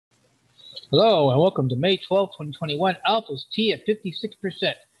Hello and welcome to May 12, 2021. Alphas T at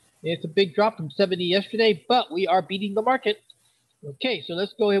 56%. It's a big drop from 70 yesterday, but we are beating the market. Okay, so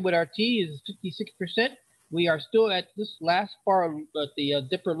let's go ahead with our T is 56%. We are still at this last bar at the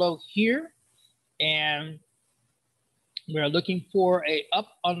dipper low here, and we are looking for a up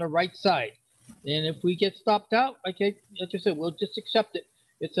on the right side. And if we get stopped out, okay, like I said, we'll just accept it.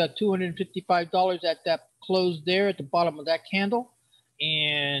 It's at $255 at that close there at the bottom of that candle.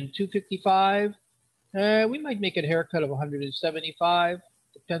 And 255, we might make a haircut of 175.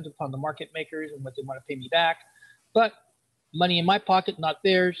 Depends upon the market makers and what they want to pay me back. But money in my pocket, not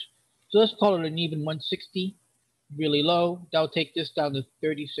theirs. So let's call it an even 160, really low. That'll take this down to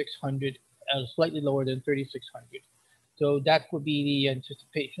 3,600, slightly lower than 3,600. So that would be the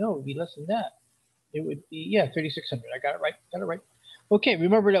anticipation. No, it would be less than that. It would be, yeah, 3,600. I got it right. Got it right. Okay,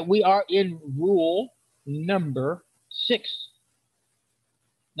 remember that we are in rule number 6.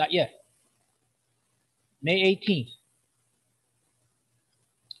 Not yet. May 18th.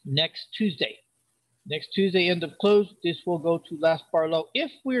 Next Tuesday, end of close, this will go to last bar low if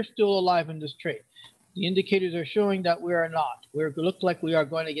we're still alive in this trade. The indicators are showing that we are not. We look like we are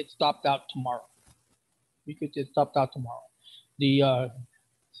going to get stopped out tomorrow. We could get stopped out tomorrow. The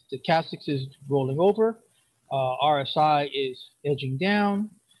stochastics is rolling over. RSI is edging down.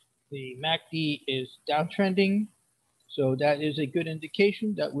 The MACD is downtrending. So that is a good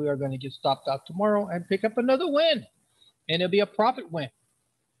indication that we are going to get stopped out tomorrow and pick up another win. And it'll be a profit win.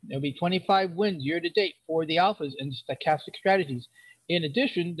 There'll be 25 wins year to date for the alphas and stochastic strategies. In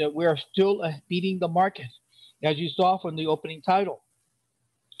addition, that we are still beating the market, as you saw from the opening title.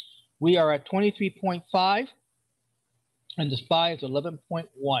 We are at 23.5, and the SPY is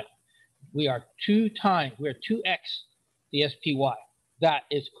 11.1. We are 2x the SPY. That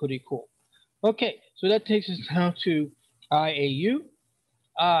is pretty cool. Okay, so that takes us down to IAU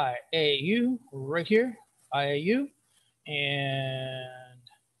right here, IAU, and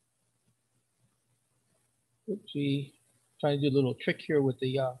oopsie, trying to do a little trick here with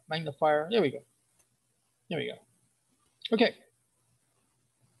the magnifier. There we go. Okay.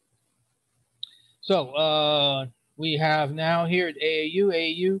 So we have now here at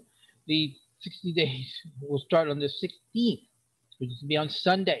AAU, the 60 days will start on the 16th, which is to be on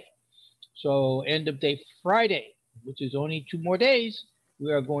Sunday. So end of day Friday, which is only 2 more days,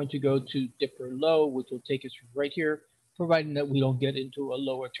 we are going to go to dipper low, which will take us right here, providing that we don't get into a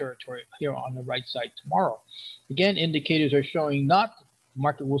lower territory here on the right side tomorrow. Again, indicators are showing not. The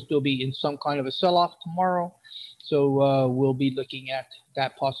market will still be in some kind of a sell-off tomorrow. So we'll be looking at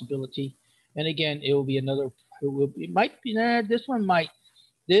that possibility. And again, it will be another, it might be, this one might,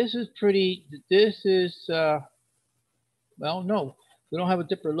 this is pretty, this is, well, no. We don't have a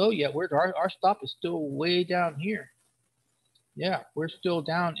dipper low yet. Our stop is still way down here. Yeah, we're still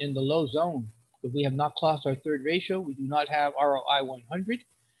down in the low zone. But we have not crossed our third ratio. We do not have ROI 100.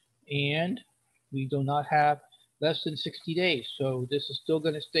 And we do not have less than 60 days. So this is still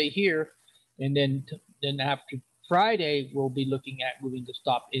going to stay here. And then after Friday, we'll be looking at moving the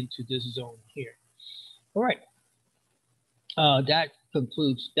stop into this zone here. All right. That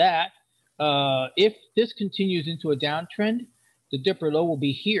concludes that. If this continues into a downtrend, the dipper low will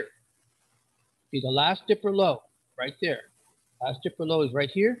be here. Be the last dipper low right there. Last dipper low is right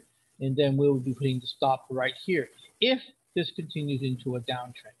here, and then we will be putting the stop right here if this continues into a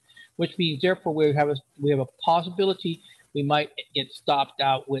downtrend, which means therefore we have a possibility we might get stopped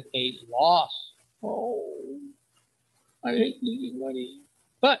out with a loss. Oh, I hate losing money,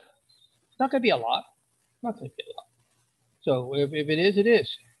 but it's not going to be a lot. Not going to be a lot. So if it is, it is.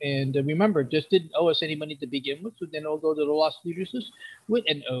 And remember, just didn't owe us any money to begin with, so then it'll go to the loss leaders with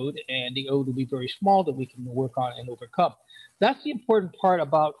an ode, and the ode will be very small that we can work on and overcome. That's the important part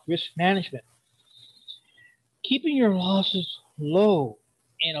about risk management. Keeping your losses low.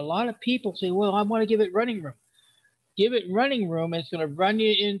 And a lot of people say, well, I want to give it running room. Give it running room, and it's going to run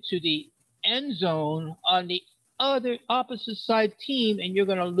you into the end zone on the other opposite side team, and you're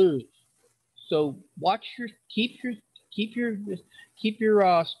going to lose. So keep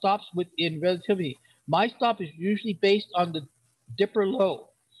your stops within relativity. My stop is usually based on the dipper low.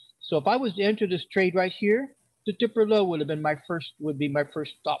 So if I was to enter this trade right here, the dipper low would be my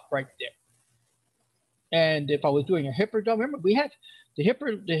first stop right there. And if I was doing a hipper down, remember we had the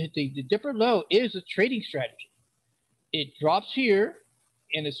dipper low is a trading strategy. It drops here,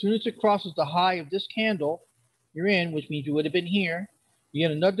 and as soon as it crosses the high of this candle, you're in, which means you would have been here. You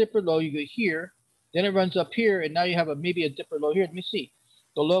get another dipper low, you go here. Then it runs up here, and now you have maybe a dipper low here. Let me see.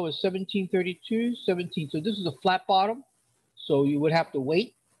 The low is 1732, 17. So this is a flat bottom. So you would have to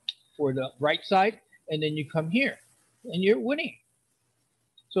wait for the right side, and then you come here, and you're winning.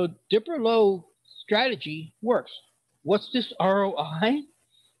 So dipper low strategy works. What's this ROI?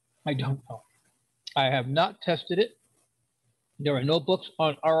 I don't know. I have not tested it. There are no books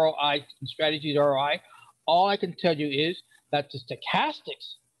on ROI and strategies ROI. All I can tell you is that the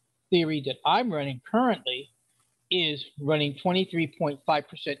stochastics theory that I'm running currently is running 23.5%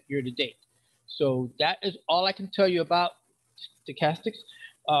 year to date. So that is all I can tell you about stochastics.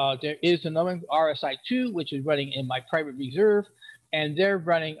 There is another RSI2, which is running in my private reserve, and they're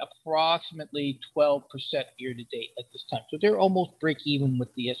running approximately 12% year to date at this time. So they're almost break even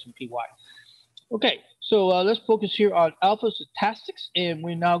with the S&P-Y. Okay, so let's focus here on Alphas Stochastics, and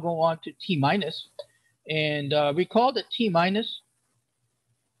we now go on to T minus. And recall that T minus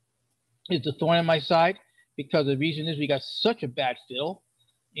is the thorn on my side because the reason is we got such a bad fill,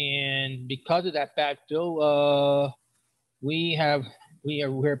 and because of that bad fill,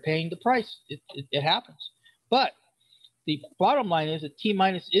 we're paying the price. It happens, but the bottom line is that T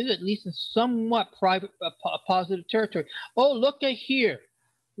minus is at least in somewhat positive territory. Oh, look at here.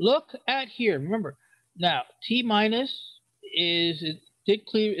 Look at here. Remember, now T minus did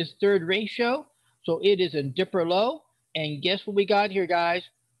clear its third ratio, so it is a dipper low. And guess what we got here, guys?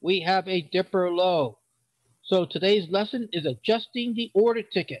 We have a dipper low. So today's lesson is adjusting the order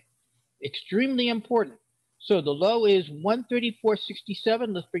ticket. Extremely important. So the low is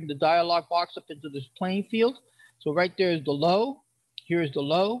 134.67. Let's bring the dialog box up into this playing field. So right there is the low. Here is the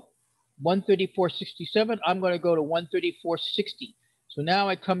low, 134.67. I'm going to go to 134.60. So now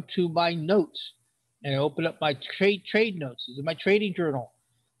I come to my notes and I open up my trade notes. This is my trading journal,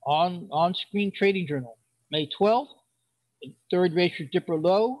 on screen trading journal. May 12th, third ratio dipper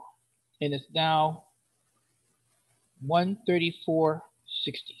low, and it's now 134.60.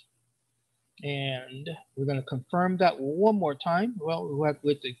 And we're going to confirm that one more time. Well, we'll have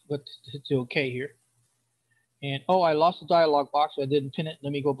it's okay here. And oh, I lost the dialog box, so I didn't pin it.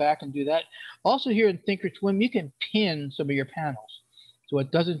 Let me go back and do that. Also here in Thinkorswim, you can pin some of your panels so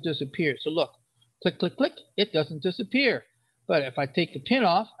it doesn't disappear. So look, click, click, click, it doesn't disappear. But if I take the pin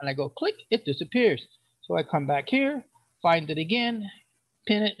off and I go click, it disappears. So I come back here, find it again,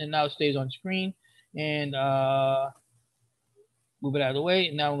 pin it, and now it stays on screen. And move it out of the way.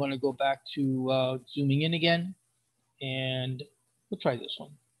 And now I'm going to go back to zooming in again. And we'll try this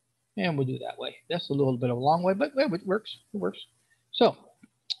one. And we'll do it that way. That's a little bit of a long way, but it works. It works. So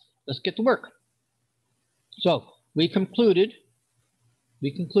let's get to work. So we concluded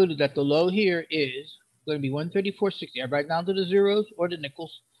that the low here is going to be 134.60. I write down to the zeros or the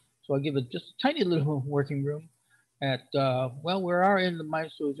nickels. So I'll give it just a tiny little working room at, well, we are in the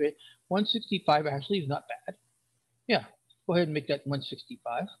minus rate. 165 actually is not bad. Yeah, go ahead and make that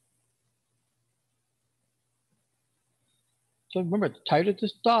 165. So remember, the tighter the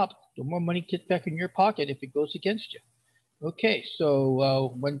stop, the more money gets back in your pocket if it goes against you. Okay,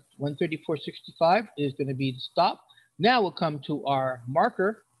 so 134.65 is going to be the stop. Now we'll come to our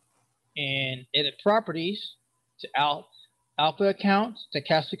marker and edit properties to alpha accounts,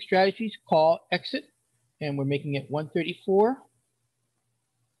 stochastic strategies, call, exit, and we're making it 134.65.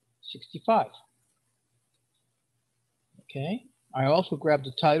 Okay, I also grabbed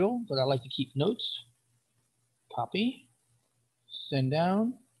the title, but I like to keep notes. Copy. Send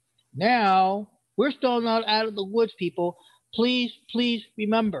down. Now, we're still not out of the woods, people. Please, please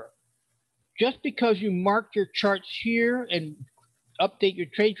remember, just because you mark your charts here and update your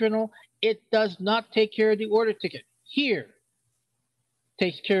trade journal, it does not take care of the order ticket. Here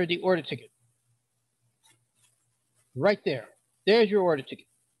takes care of the order ticket. Right there. There's your order ticket.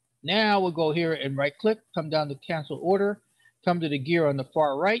 Now we'll go here and right click, come down to cancel order, come to the gear on the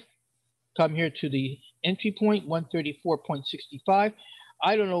far right, come here to the entry point, 134.65.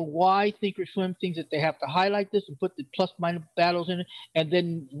 I don't know why Thinkorswim thinks that they have to highlight this and put the plus minus battles in it and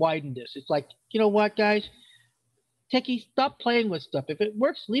then widen this. It's like, you know what, guys? Techie, stop playing with stuff. If it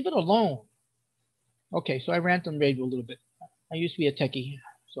works, leave it alone. Okay, so I rant and rage a little bit. I used to be a techie,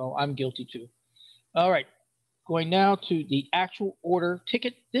 so I'm guilty too. All right, going now to the actual order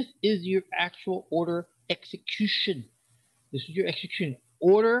ticket. This is your actual order execution. This is your execution.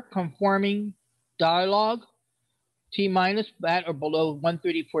 Order conforming dialog, T minus at or below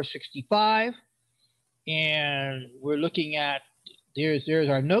 134.65. And we're looking at, there's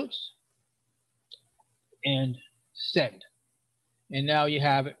our notes and send. And now you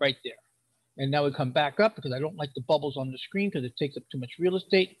have it right there. And now we come back up because I don't like the bubbles on the screen because it takes up too much real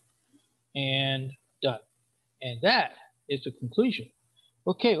estate. And done. And that is the conclusion.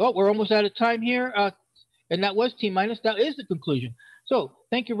 Okay, well, we're almost out of time here. And that was T minus. That is the conclusion. So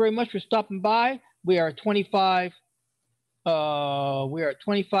thank you very much for stopping by. We are at 25. We are at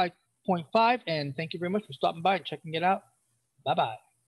 25.5. And thank you very much for stopping by and checking it out. Bye-bye.